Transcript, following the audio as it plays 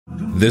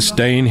This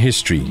day in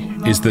history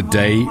is the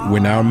day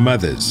when our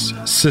mothers,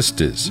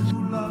 sisters,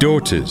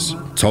 daughters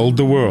told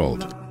the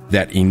world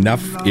that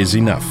enough is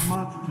enough.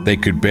 They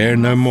could bear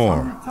no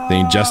more. The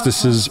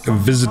injustices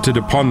visited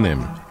upon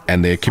them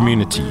and their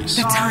communities.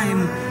 The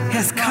time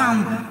has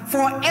come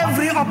for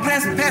every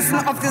oppressed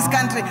person of this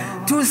country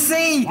to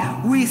say,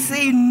 we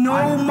say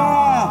no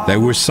more. They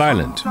were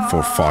silent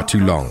for far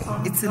too long.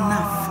 It's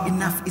enough.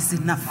 Enough is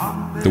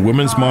enough. The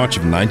Women's March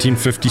of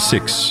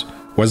 1956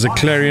 was a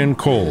clarion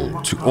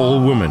call to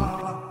all women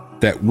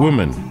that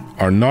women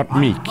are not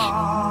meek,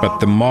 but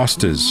the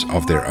masters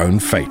of their own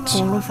fate.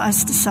 All of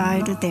us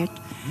decided that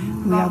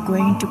we are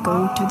going to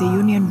go to the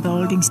union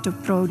buildings to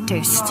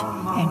protest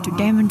and to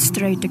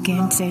demonstrate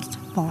against that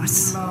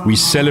boss. We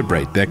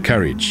celebrate their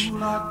courage.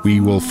 We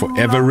will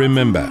forever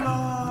remember.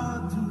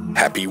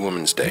 Happy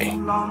Women's Day.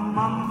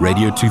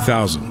 Radio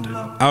 2000.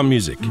 Our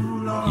music,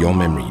 your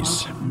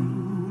memories.